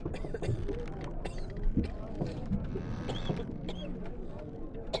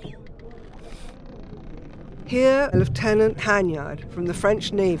Here, Lieutenant Hanyard from the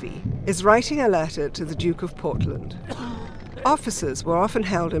French Navy is writing a letter to the Duke of Portland. Officers were often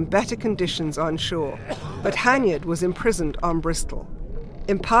held in better conditions on shore, but Hanyard was imprisoned on Bristol.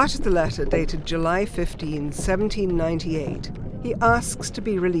 In part of the letter, dated July 15, 1798, he asks to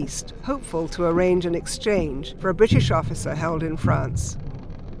be released, hopeful to arrange an exchange for a British officer held in France.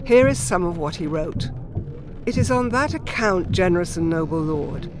 Here is some of what he wrote. "It is on that account, generous and noble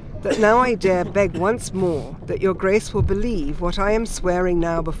lord, that now I dare beg once more that your grace will believe what I am swearing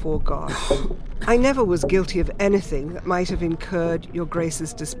now before God. I never was guilty of anything that might have incurred your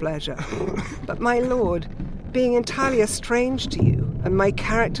grace's displeasure. But my lord, being entirely estranged to you, and my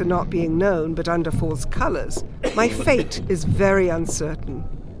character not being known but under false colours, my fate is very uncertain.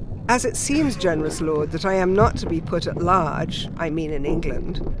 As it seems, generous lord, that I am not to be put at large, I mean in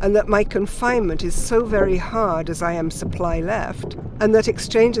England, and that my confinement is so very hard as I am supply left, and that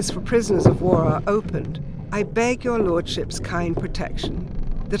exchanges for prisoners of war are opened, I beg your lordship's kind protection,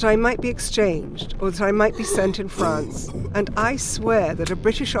 that I might be exchanged, or that I might be sent in France, and I swear that a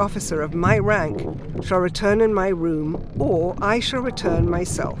British officer of my rank shall return in my room, or I shall return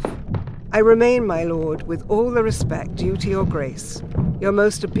myself. I remain, my lord, with all the respect due to your grace, your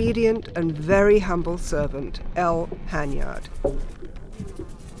most obedient and very humble servant, L. Hanyard."